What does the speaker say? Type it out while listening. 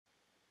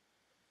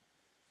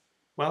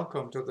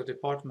Welcome to the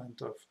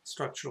Department of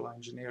Structural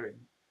Engineering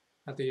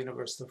at the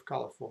University of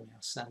California,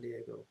 San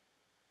Diego.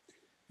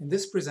 In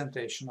this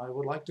presentation, I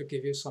would like to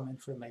give you some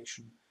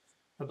information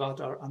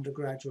about our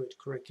undergraduate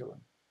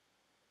curriculum.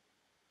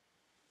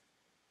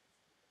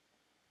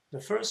 The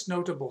first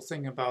notable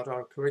thing about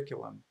our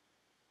curriculum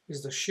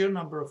is the sheer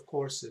number of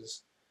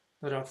courses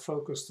that are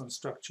focused on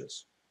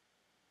structures.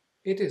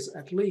 It is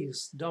at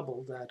least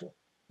double that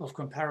of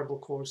comparable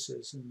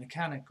courses in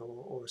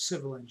mechanical or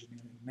civil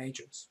engineering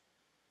majors.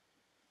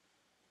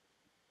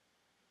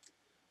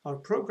 Our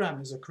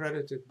program is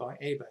accredited by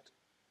ABET.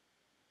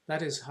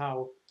 That is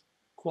how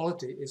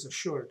quality is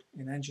assured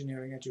in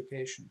engineering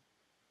education.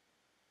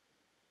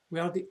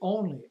 We are the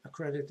only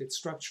accredited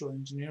structural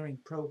engineering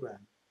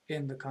program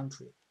in the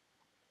country.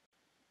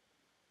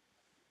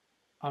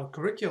 Our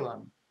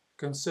curriculum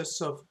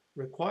consists of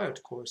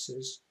required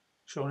courses,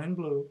 shown in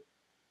blue,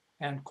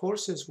 and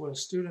courses where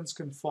students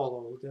can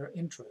follow their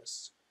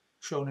interests,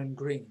 shown in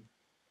green.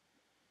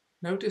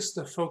 Notice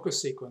the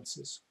focus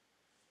sequences.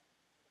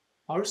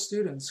 Our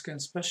students can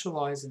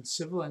specialize in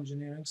civil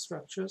engineering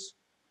structures,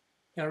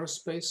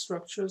 aerospace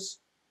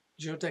structures,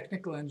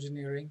 geotechnical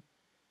engineering,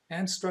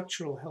 and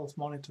structural health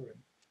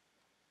monitoring.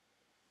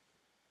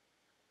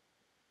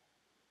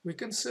 We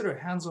consider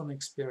hands-on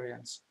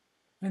experience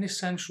an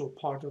essential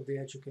part of the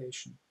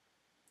education.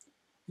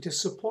 It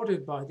is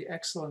supported by the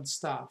excellent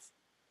staff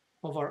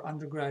of our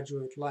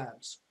undergraduate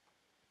labs.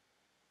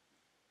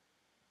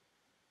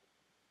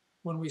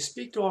 When we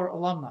speak to our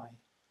alumni,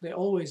 they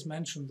always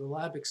mention the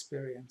lab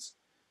experience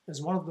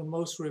as one of the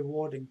most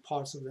rewarding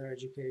parts of their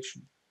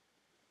education.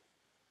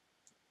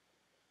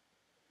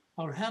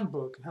 Our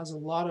handbook has a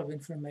lot of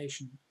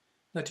information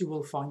that you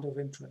will find of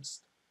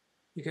interest.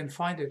 You can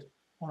find it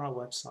on our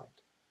website.